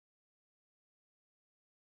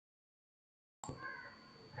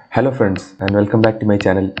Hello friends and welcome back to my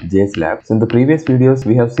channel JS Lab. So in the previous videos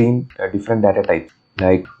we have seen different data types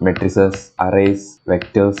like matrices, arrays,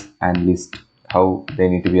 vectors and list, how they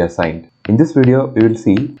need to be assigned. In this video we will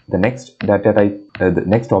see the next data type, the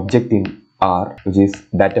next object in R, which is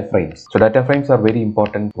data frames. So data frames are very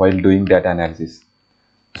important while doing data analysis.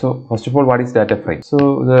 So first of all, what is data frame?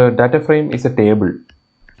 So the data frame is a table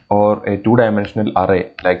or a two-dimensional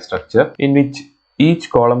array like structure in which each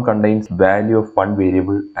column contains value of one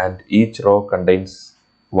variable and each row contains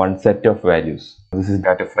one set of values. This is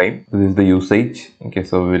data frame. This is the usage. Okay,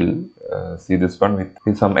 so we'll see this one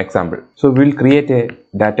with some example. So we'll create a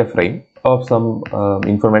data frame of some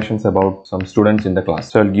informations about some students in the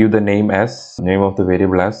class. So I'll give the name of the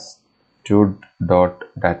variable as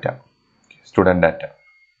stud.data, student data,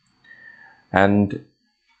 and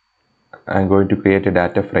I'm going to create a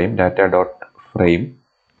data frame, data.frame.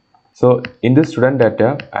 So in this student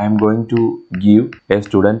data, I am going to give a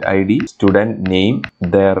student ID, student name,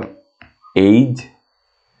 their age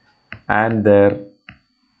and their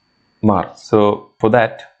marks. So for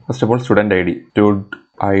that, first of all, student ID, stud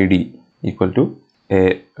ID equal to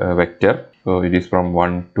a vector. So it is from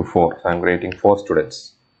 1 to 4. So I am creating 4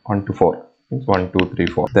 students, 1 to 4. It's 1, 2, 3,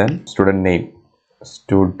 4. Then student name,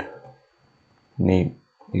 stud name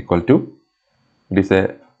equal to, it is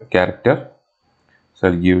a character, so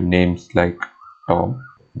I'll give names like Tom,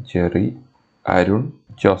 Jerry, Arun,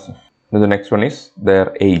 Joseph. Now the next one is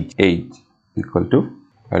their age equal to,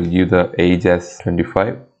 I'll give the age as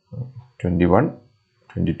 25, 21,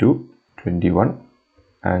 22, 21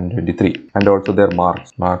 and 23, and also their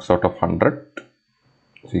marks out of 100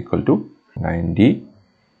 is equal to 90,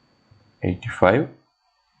 85,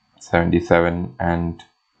 77 and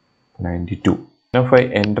 92. Now if I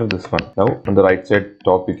enter this one, now on the right side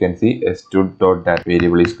top you can see a stud.data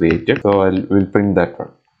variable is created. So we'll print that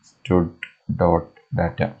one,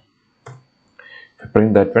 stud.data. If I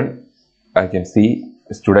print that one, I can see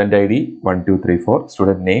student ID 1, 2, 3, 4,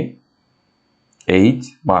 student name,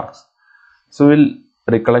 age, marks. So we'll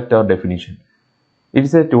recollect our definition. It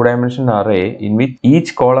is a two-dimensional array in which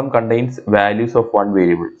each column contains values of one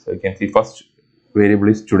variable. So you can see first variable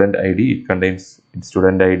is student ID, it contains its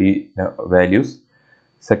student ID values.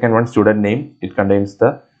 Second one, student name, it contains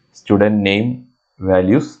the student name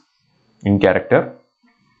values in character.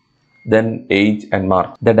 Then age and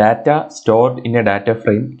mark. The data stored in a data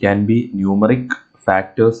frame can be numeric,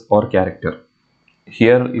 factors or character.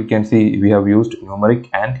 Here you can see we have used numeric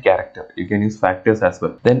and character. You can use factors as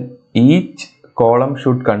well. Then each column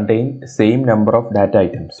should contain the same number of data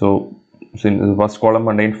items. So since the first column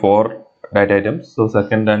contains 4 data items, so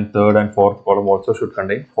second and third and fourth column also should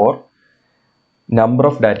contain 4 number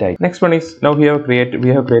of data items. Next one is, now we have created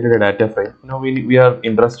a data frame. Now we are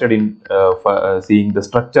interested in seeing the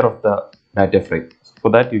structure of the data frame. So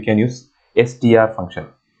for that you can use str function,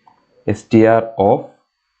 str of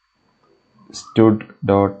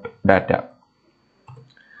stud.data.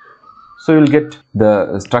 So you will get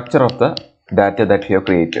the structure of the data that we have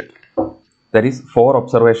created. That is 4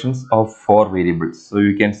 observations of 4 variables. So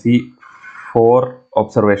you can see 4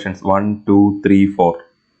 observations, 1, 2, 3, 4.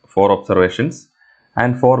 4 observations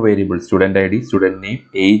and 4 variables, student ID, student name,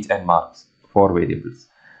 age and marks, 4 variables.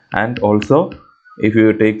 And also if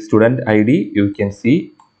you take student ID, you can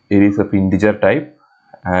see it is of integer type,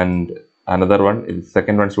 and another one is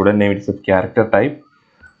second one, student name, it is of character type,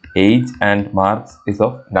 age and marks is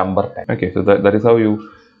of number type. Okay, so that is how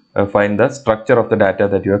you find the structure of the data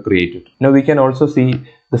that you have created. Now we can also see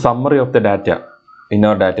the summary of the data in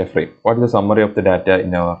our data frame. What is the summary of the data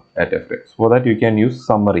in our data frame? For that you can use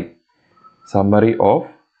summary of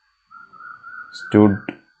stud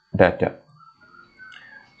data.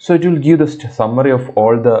 So it will give the summary of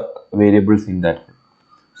all the variables in that.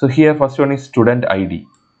 So here first one is student ID.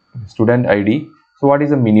 Student ID. So what is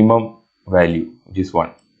the minimum value? Which is 1.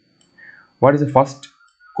 What is the first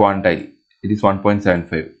quantile? It is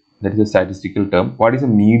 1.75. That is a statistical term. What is the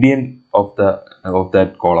median of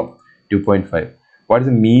that column? 2.5. What is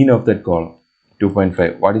the mean of that column?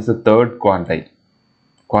 2.5. What is the third quartile?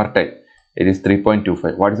 It is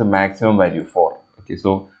 3.25. What is the maximum value? 4. Okay,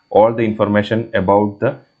 so all the information about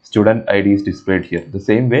the student ID is displayed here. The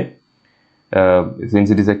same way, since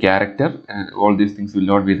it is a character, all these things will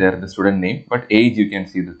not be there in the student name, but age you can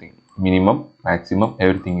see the thing. Minimum, maximum,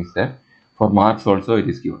 everything is there. For marks also it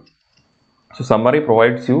is given. So summary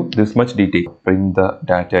provides you this much detail. Print the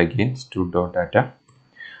data again, stud.data.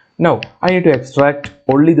 Now I need to extract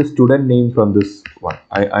only the student name from this one.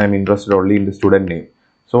 I am interested only in the student name.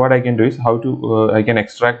 So what I can do is I can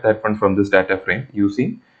extract that one from this data frame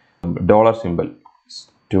using dollar symbol,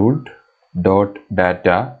 stud.data,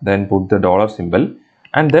 then put the dollar symbol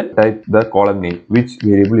and then type the column name, which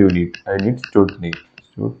variable you need. I need stud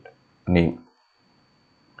name,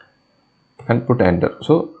 and put enter.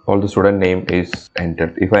 So all the student name is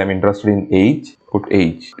entered. If I am interested in age, put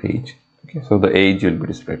age. Okay, so the age will be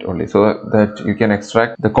displayed only, so that you can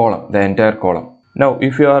extract the column, the entire column. Now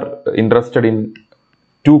if you are interested in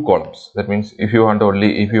two columns, that means if you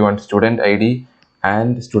want student ID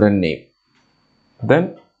and student name,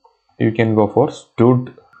 then you can go for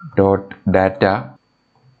stud.data.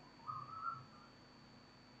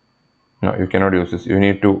 No, you cannot use this. You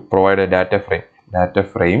need to provide a data frame,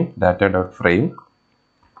 data.frame,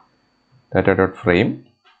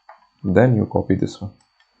 then you copy this one.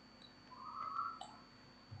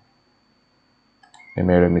 I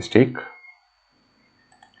made a mistake.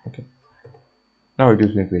 Okay, now it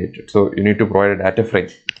is being created. So you need to provide a data frame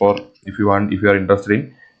for if you are interested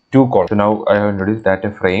in two columns. So now I have introduced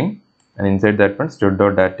data frame, and inside that one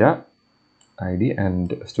stud.data ID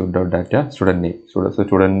and stud.data student name. So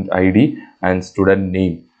student ID and student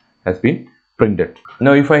name has been printed.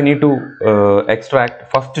 Now if I need to extract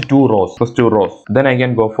first two rows, then I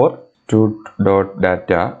can go for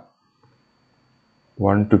stud.data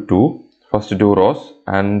 1 to 2, first two rows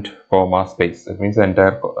and comma space. That means the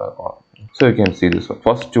entire column. So you can see this one.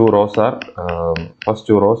 First two rows and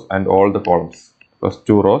all the columns. First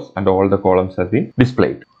two rows and all the columns have been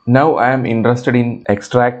displayed. Now I am interested in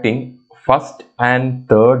extracting first and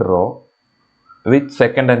third row with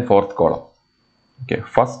second and fourth column. Okay,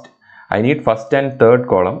 I need first and third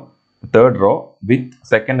row with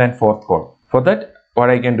second and fourth column. For that, what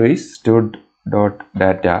I can do is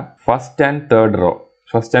stud.data first and third row.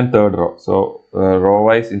 So row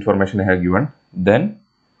wise information I have given, then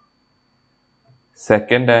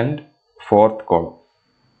second and fourth column.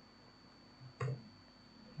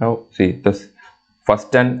 Now see this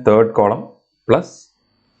first and third column plus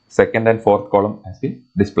second and fourth column has been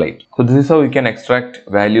displayed. So this is how you can extract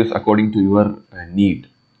values according to your need.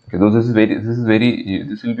 Okay, so this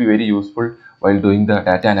will be very useful while doing the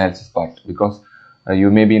data analysis part, because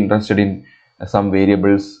you may be interested in some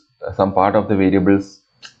variables, some part of the variables,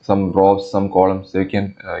 some rows, some columns. So you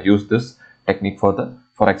can use this technique for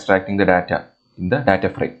extracting the data in the data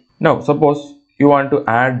frame. Now suppose you want to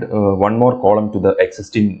add one more column to the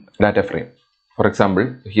existing data frame. For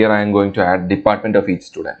example, here I am going to add department of each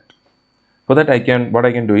student. For that, what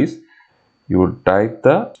I can do is, you would type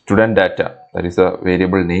the student data, that is a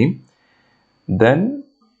variable name, then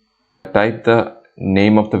type the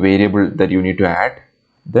name of the variable that you need to add,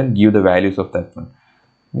 then give the values of that one.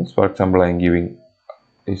 Means, for example, I am giving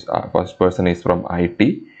is first person is from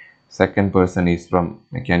IT, second person is from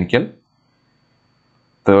mechanical,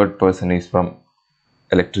 third person is from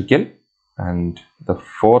electrical, and the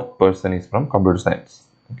fourth person is from computer science.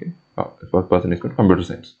 Okay, the fourth person is from computer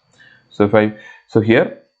science. So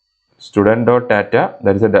here student.data,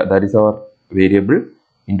 that is our variable.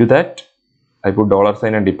 Into that I put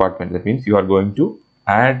 $sign and department. That means you are going to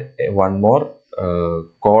add one more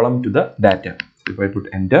column to the data. So if I put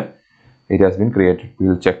enter, it has been created. We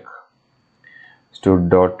will check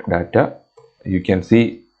stud.data. You can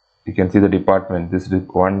see the department. This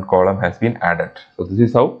one column has been added. So this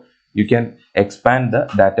is how you can expand the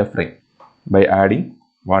data frame, by adding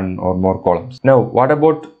one or more columns. Now what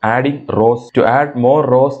about adding rows? To add more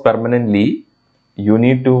rows permanently, you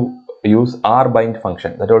need to use rbind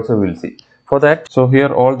function. That also we will see. For that, so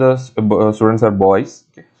here all the students are boys.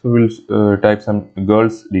 Okay. So we will type some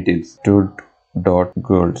girls details.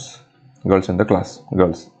 Stud.girls, girls in the class,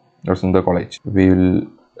 girls in the college. We will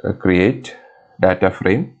create data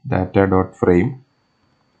frame, data.frame.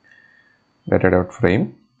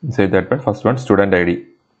 Inside that one, first one, student ID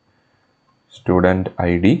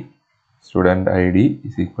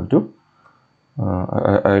is equal to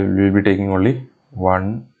I will be taking only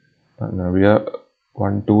one. We are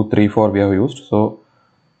 1 2 3 4 we have used, so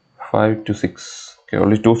 5 to 6. Okay,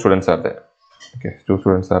 only two students are there. Okay, two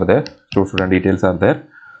student details are there.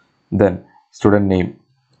 Then student name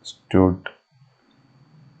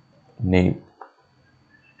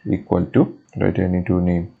equal to, right, I need to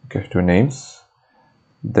name. Okay, two names.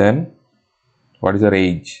 Then what is our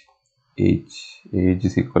age? Age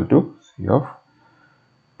is equal to C of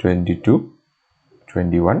 22,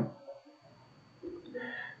 21.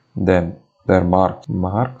 Then their marks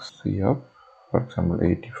C of, for example,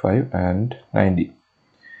 85 and 90.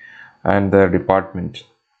 And their department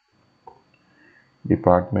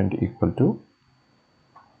equal to,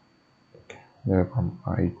 okay, they are from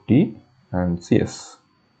IT and CS.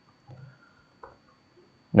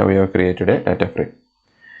 Now we have created a data frame,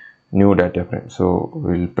 new data frame. So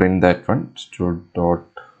we will print that one,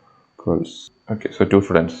 stud.girls. Okay, so two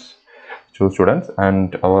students two students,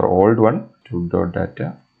 and our old one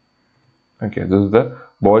student.data. Okay, this is the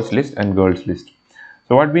boys list and girls list.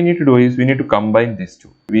 So what we need to do is we need to combine these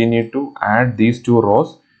two. We need to add these two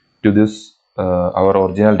rows to this our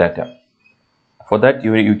original data. For that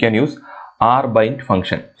you can use rbind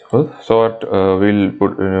function. So what we'll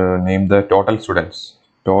put name the total students.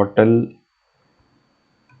 Total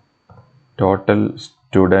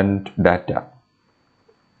student data.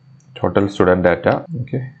 Total student data,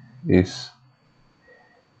 okay, is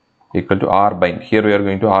equal to rbind. Here we are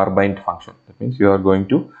going to rbind function. That means you are going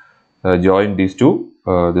to join these two,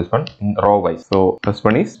 this one in row wise. So first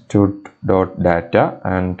one is stud.data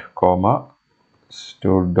and comma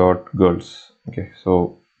stud.girls. Okay,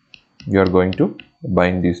 so you are going to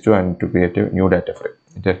bind these two and to create a new data frame.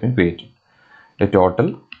 It has been created. A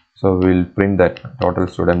total. So we will print that total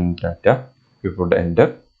student data. You put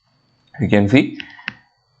enter. You can see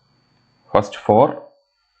first 4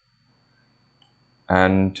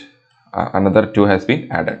 and another 2 has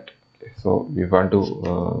been added. Okay, so we want to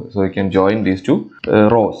so we can join these two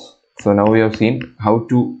rows. So now we have seen how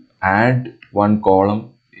to add one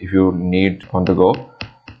column if you need on the go,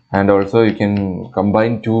 and also you can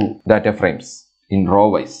combine two data frames in row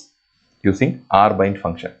wise using rbind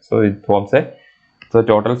function. So it forms a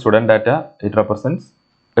total student data. It represents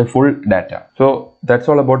a full data. So that's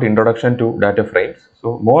all about introduction to data frames.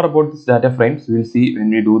 So more about this data frames we'll see when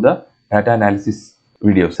we do the data analysis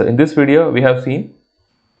videos. So in this video we have seen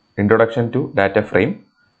introduction to data frame,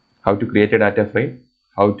 how to create a data frame,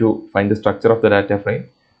 how to find the structure of the data frame,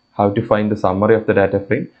 how to find the summary of the data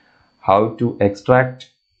frame, how to extract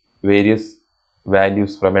various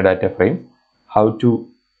values from a data frame, how to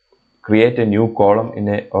create a new column in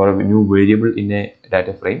a or a new variable in a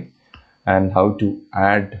data frame, and how to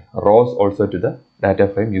add rows also to the data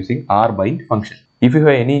frame using rbind function. If you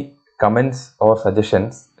have any comments or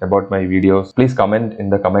suggestions about my videos, please comment in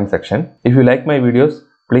the comment section. If you like my videos,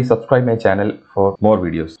 please subscribe my channel for more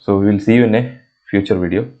videos. So we will see you in a future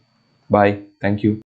video. Bye. Thank you.